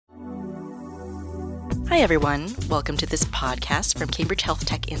Hi everyone, welcome to this podcast from Cambridge Health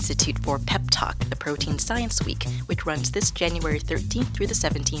Tech Institute for PepTalk, the Protein Science Week, which runs this January 13th through the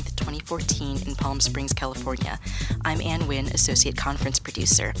 17th, 2014 in Palm Springs, California. I'm An Nguyen, Associate Conference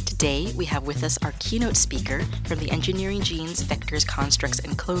Producer. Today we have with us our keynote speaker from the Engineering Genes, Vectors, Constructs,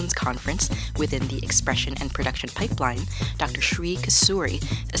 and Clones Conference within the Expression and Production Pipeline, Dr. Sriram Kosuri,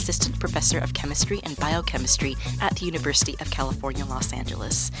 Assistant Professor of Chemistry and Biochemistry at the University of California, Los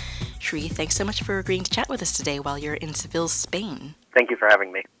Angeles. Sri, thanks so much for agreeing to chat with us today while you're in Seville, Spain. Thank you for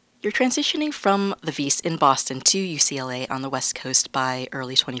having me. You're transitioning from the Wyss in Boston to UCLA on the West Coast by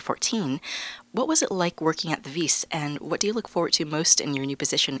early 2014. What was it like working at the Wyss, and what do you look forward to most in your new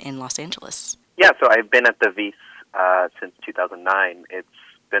position in Los Angeles? Yeah, so I've been at the Wyss since 2009. It's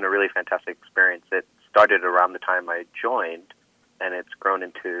been a really fantastic experience. It started around the time I joined, and it's grown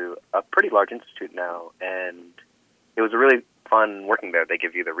into a pretty large institute now, and it was a really fun working there. They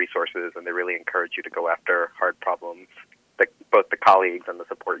give you the resources and they really encourage you to go after hard problems. Both the colleagues and the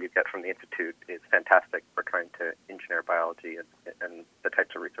support you get from the Institute is fantastic for trying to engineer biology and the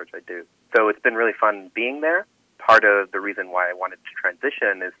types of research I do. So it's been really fun being there. Part of the reason why I wanted to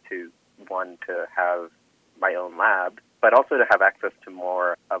transition is to have my own lab, but also to have access to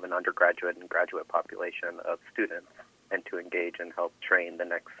more of an undergraduate and graduate population of students and to engage and help train the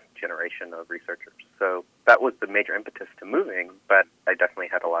next generation of researchers. So that was the major impetus to moving, but I definitely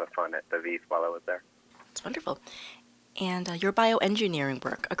had a lot of fun at the Wyss while I was there. That's wonderful. And your bioengineering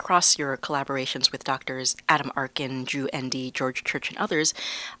work across your collaborations with doctors Adam Arkin, Drew Endy, George Church, and others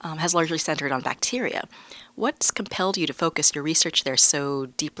has largely centered on bacteria. What's compelled you to focus your research there so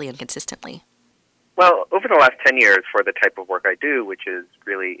deeply and consistently? Well, over the last 10 years, for the type of work I do, which is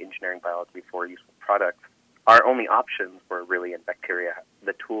really engineering biology for useful products, our only options were really in bacteria.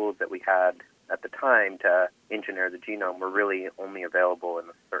 The tools that we had at the time to engineer the genome were really only available in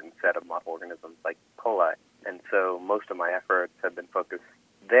a certain set of model organisms like coli. And so most of my efforts have been focused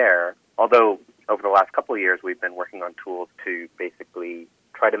there, although over the last couple of years we've been working on tools to basically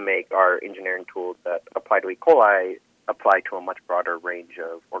try to make our engineering tools that apply to E. coli apply to a much broader range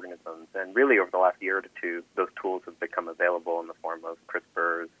of organisms. And really over the last year or two, those tools have become available in the form of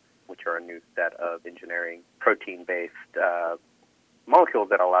CRISPRs, which are a new set of engineering protein-based molecules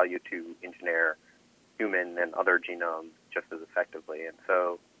that allow you to engineer human and other genomes just as effectively. And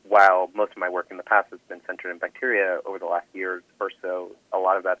so while most of my work in the past has been centered in bacteria, over the last years or so, a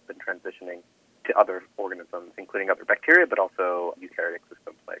lot of that's been transitioning to other organisms, including other bacteria, but also eukaryotic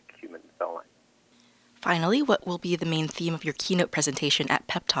systems like human cell lines. Finally, what will be the main theme of your keynote presentation at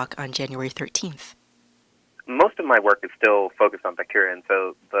PepTalk on January 13th? Most of my work is still focused on bacteria, and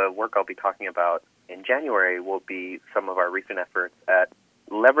so the work I'll be talking about in January will be some of our recent efforts at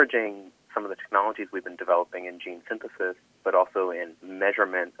leveraging some of the technologies we've been developing in gene synthesis, but also in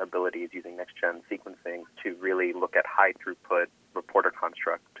measurement abilities using next-gen sequencing to really look at high-throughput reporter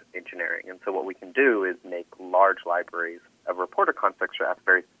construct engineering. And so what we can do is make large libraries of reporter constructs to ask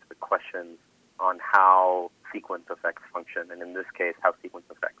very specific questions on how sequence affects function, and in this case, how sequence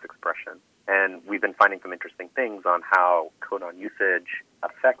affects expression. And we've been finding some interesting things on how codon usage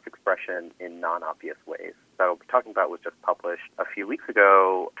affects expression in non-obvious ways. So I'll be talking about was just published a few weeks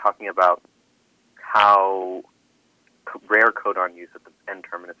ago, talking about how rare codon use at the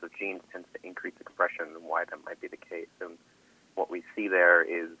N-terminus of genes tends to increase expression and why that might be the case. And what we see there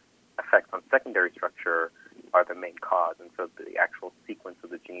is effects on secondary structure are the main cause, and so the actual sequence of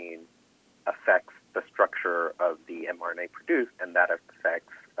the gene affects the structure of the mRNA produced, and that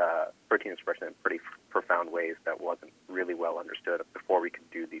affects protein expression in pretty profound ways that wasn't really well understood before we could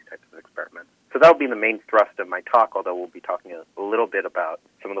do these types of experiments. So that will be the main thrust of my talk, although we'll be talking a little bit about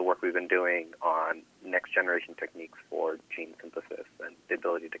some of the work we've been doing on next-generation techniques for gene synthesis and the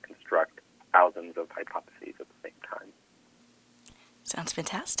ability to construct thousands of hypotheses at the same time. Sounds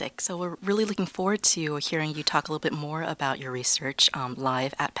fantastic. So we're really looking forward to hearing you talk a little bit more about your research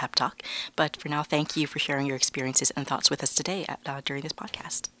live at PepTalk. But for now, thank you for sharing your experiences and thoughts with us today during this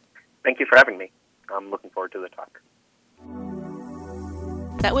podcast. Thank you for having me. I'm looking forward to the talk.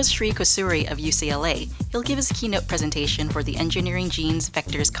 That was Sriram Kosuri of UCLA. He'll give his keynote presentation for the Engineering Genes,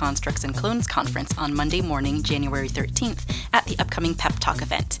 Vectors, Constructs, and Clones Conference on Monday morning, January 13th, at the upcoming PepTalk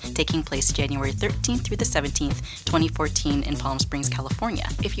event, taking place January 13th through the 17th, 2014 in Palm Springs, California.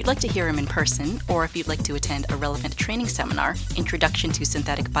 If you'd like to hear him in person, or if you'd like to attend a relevant training seminar, Introduction to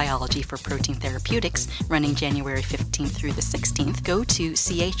Synthetic Biology for Protein Therapeutics, running January 15th through the 16th, go to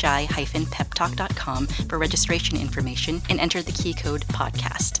chi-peptalk.com for registration information and enter the key code podcast.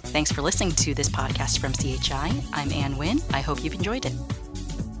 Thanks for listening to this podcast from CHI. I'm An Nguyen. I hope you've enjoyed it.